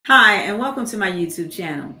Hi, and welcome to my YouTube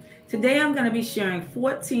channel. Today I'm going to be sharing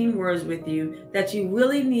 14 words with you that you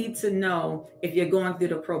really need to know if you're going through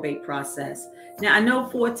the probate process. Now, I know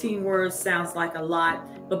 14 words sounds like a lot,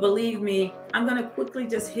 but believe me, I'm going to quickly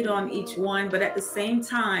just hit on each one, but at the same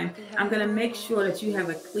time, I'm going to make sure that you have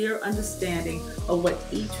a clear understanding of what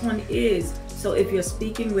each one is. So if you're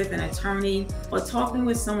speaking with an attorney or talking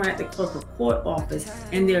with someone at the clerk of court office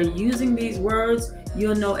and they're using these words,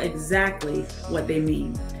 you'll know exactly what they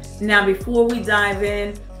mean. Now, before we dive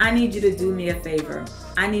in, I need you to do me a favor.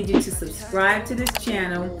 I need you to subscribe to this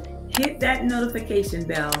channel, hit that notification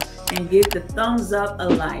bell, and give the thumbs up a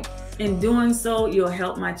like. In doing so, you'll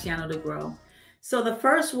help my channel to grow. So the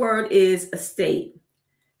first word is estate.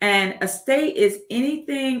 And estate is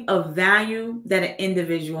anything of value that an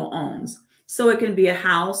individual owns. So it can be a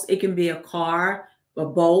house, it can be a car, a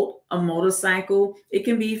boat, a motorcycle, it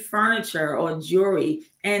can be furniture or jewelry,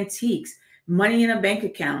 antiques, money in a bank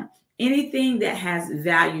account, anything that has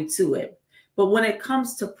value to it. But when it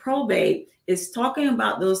comes to probate, it's talking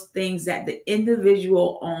about those things that the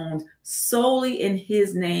individual owned solely in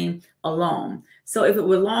his name alone. So if it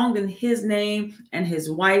belonged in his name and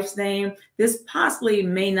his wife's name, this possibly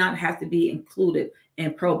may not have to be included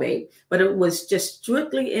in probate, but it was just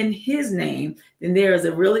strictly in his name, then there is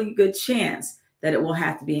a really good chance that it will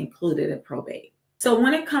have to be included in probate. So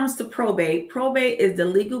when it comes to probate, probate is the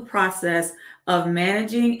legal process of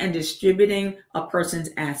managing and distributing a person's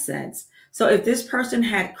assets. So if this person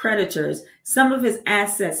had creditors, some of his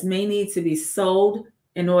assets may need to be sold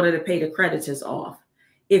in order to pay the creditors off.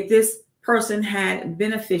 If this person had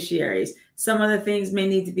beneficiaries, some of the things may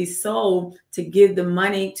need to be sold to give the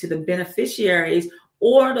money to the beneficiaries,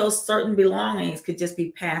 or those certain belongings could just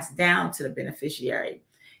be passed down to the beneficiary.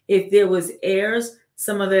 If there was heirs,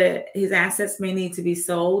 some of his assets may need to be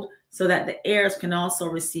sold so that the heirs can also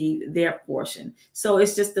receive their portion. So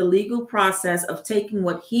it's just the legal process of taking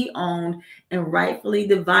what he owned and rightfully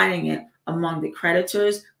dividing it among the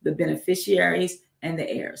creditors, the beneficiaries, and the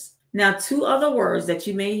heirs. Now, two other words that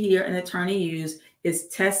you may hear an attorney use is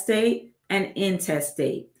testate and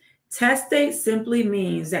intestate. Testate simply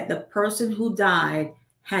means that the person who died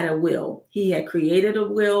had a will. He had created a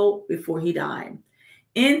will before he died.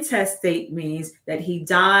 Intestate means that he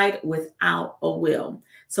died without a will.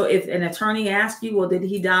 So if an attorney asks you, well, did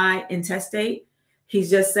he die intestate? He's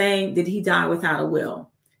just saying, did he die without a will?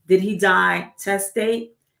 Did he die testate?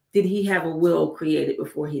 Did he have a will created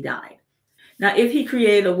before he died? Now, if he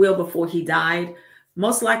created a will before he died,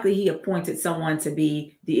 most likely he appointed someone to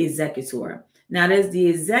be the executor. Now, there's the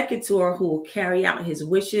executor who will carry out his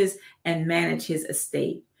wishes and manage his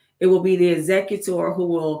estate. It will be the executor who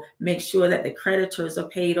will make sure that the creditors are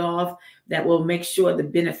paid off, that will make sure the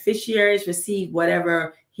beneficiaries receive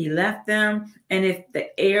whatever he left them. And if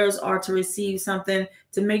the heirs are to receive something,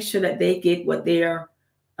 to make sure that they get what they're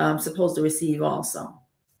supposed to receive also.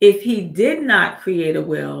 If he did not create a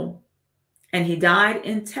will and he died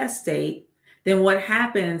intestate, then what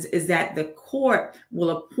happens is that the court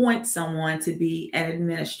will appoint someone to be an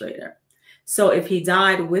administrator. So if he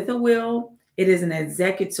died with a will, it is an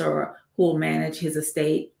executor who will manage his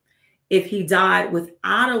estate. If he died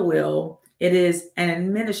without a will, it is an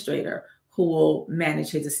administrator who will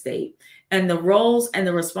manage his estate. And the roles and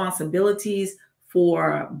the responsibilities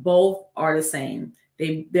for both are the same.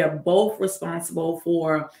 They're both responsible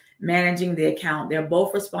for managing the account. They're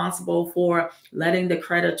both responsible for letting the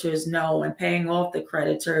creditors know and paying off the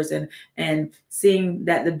creditors and seeing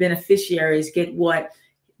that the beneficiaries get what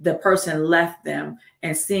the person left them,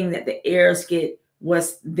 and seeing that the heirs get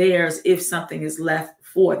what's theirs if something is left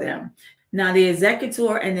for them. Now, the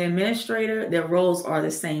executor and the administrator, their roles are the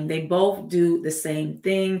same. They both do the same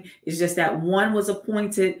thing. It's just that one was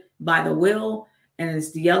appointed by the will and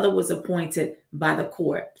the other was appointed by the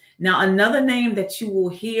court. Now, another name that you will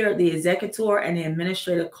hear the executor and the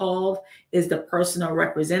administrator called is the personal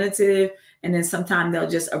representative. And then sometimes they'll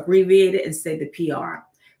just abbreviate it and say the PR.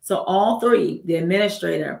 So all three, the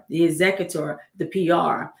administrator, the executor, the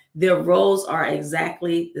PR, their roles are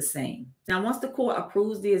exactly the same. Now, once the court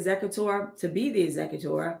approves the executor to be the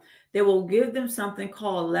executor, they will give them something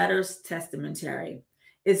called letters testamentary.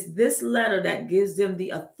 It's this letter that gives them the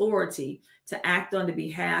authority to act on the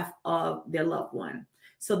behalf of their loved one.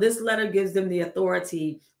 So this letter gives them the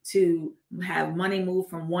authority to have money moved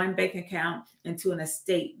from one bank account into an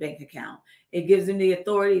estate bank account. It gives them the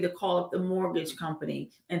authority to call up the mortgage company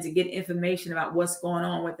and to get information about what's going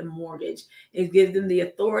on with the mortgage. It gives them the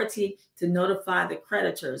authority to notify the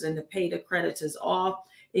creditors and to pay the creditors off.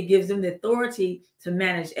 It gives them the authority to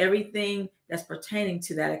manage everything that's pertaining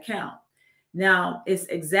to that account. Now, it's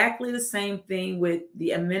exactly the same thing with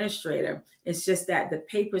the administrator. It's just that the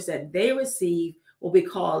papers that they receive will be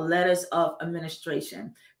called letters of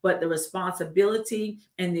administration, but the responsibility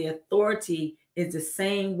and the authority is the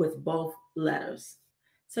same with both letters.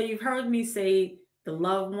 So you've heard me say the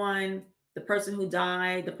loved one, the person who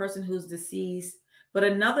died, the person who's deceased, but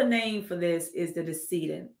another name for this is the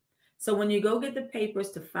decedent. So when you go get the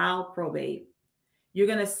papers to file probate, you're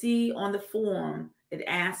going to see on the form it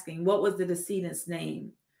asking, what was the decedent's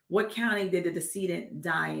name? What county did the decedent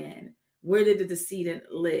die in? Where did the decedent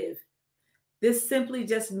live? This simply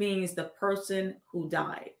just means the person who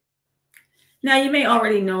died. Now, you may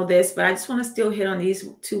already know this, but I just want to still hit on these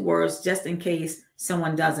two words just in case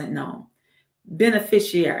someone doesn't know.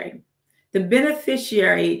 Beneficiary. The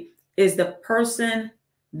beneficiary is the person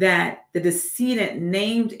that the decedent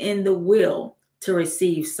named in the will to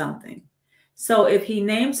receive something. So if he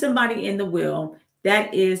named somebody in the will,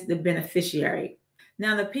 that is the beneficiary.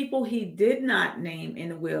 Now, the people he did not name in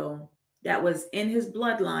the will that was in his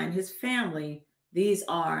bloodline, his family, these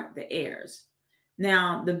are the heirs.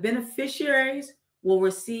 Now, the beneficiaries will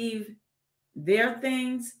receive their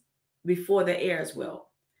things before the heirs will.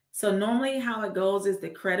 So normally how it goes is the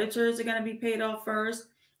creditors are going to be paid off first.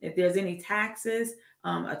 If there's any taxes,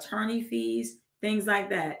 attorney fees, things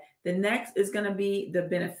like that. The next is going to be the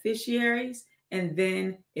beneficiaries. And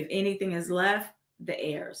then if anything is left, the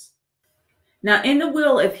heirs. Now in the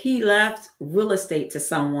will, if he left real estate to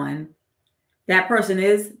someone, that person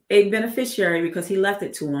is a beneficiary because he left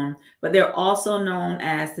it to him, but they're also known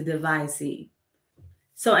as the Devisee.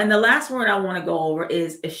 So, and the last word I want to go over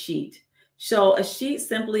is escheat. So escheat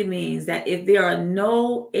simply means that if there are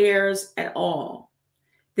no heirs at all,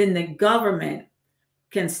 then the government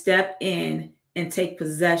can step in and take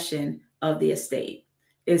possession of the estate.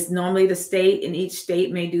 It's normally the state, and each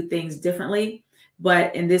state may do things differently.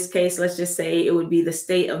 But in this case, let's just say it would be the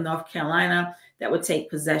state of North Carolina that would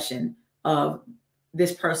take possession of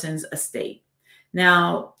this person's estate.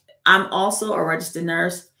 Now, I'm also a registered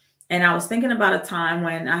nurse, and I was thinking about a time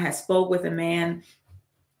when I had spoke with a man.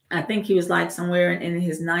 I think he was like somewhere in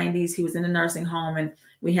his 90s. He was in a nursing home, and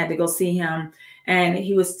we had to go see him. And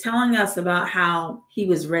he was telling us about how he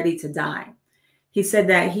was ready to die. He said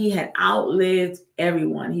that he had outlived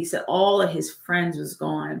everyone. He said all of his friends was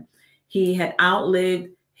gone. He had outlived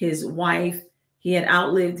his wife. He had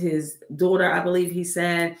outlived his daughter, I believe he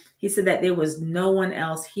said. He said that there was no one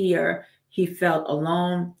else here. He felt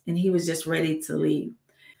alone, and he was just ready to leave.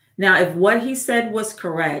 Now, if what he said was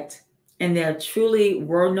correct, and there truly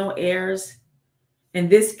were no heirs, in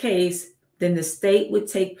this case, then the state would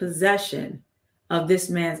take possession of this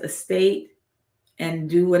man's estate and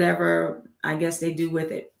do whatever I guess they do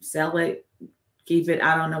with it, sell it, keep it.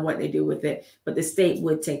 I don't know what they do with it, but the state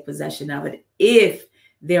would take possession of it if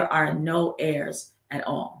there are no heirs at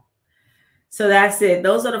all. So that's it.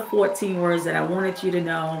 Those are the 14 words that I wanted you to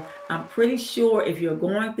know. I'm pretty sure if you're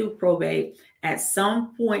going through probate, at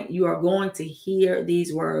some point you are going to hear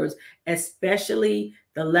these words, especially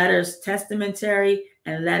the letters testamentary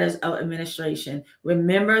and letters of administration.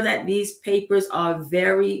 Remember that these papers are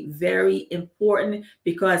very, very important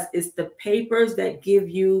because it's the papers that give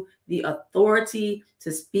you the authority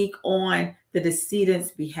to speak on the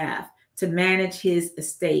decedent's behalf, to manage his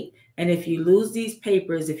estate. And if you lose these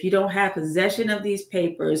papers, if you don't have possession of these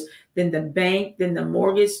papers, then the bank, then the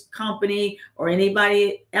mortgage company, or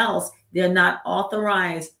anybody else, they're not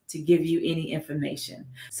authorized to give you any information.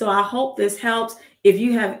 So I hope this helps. If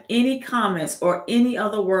you have any comments or any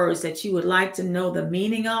other words that you would like to know the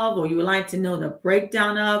meaning of, or you would like to know the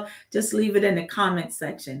breakdown of, just leave it in the comment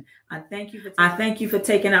section. I thank you for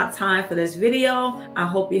taking out time for this video. I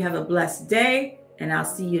hope you have a blessed day, and I'll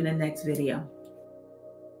see you in the next video.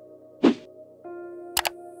 I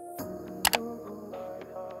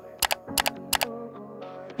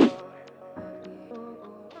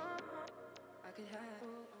could have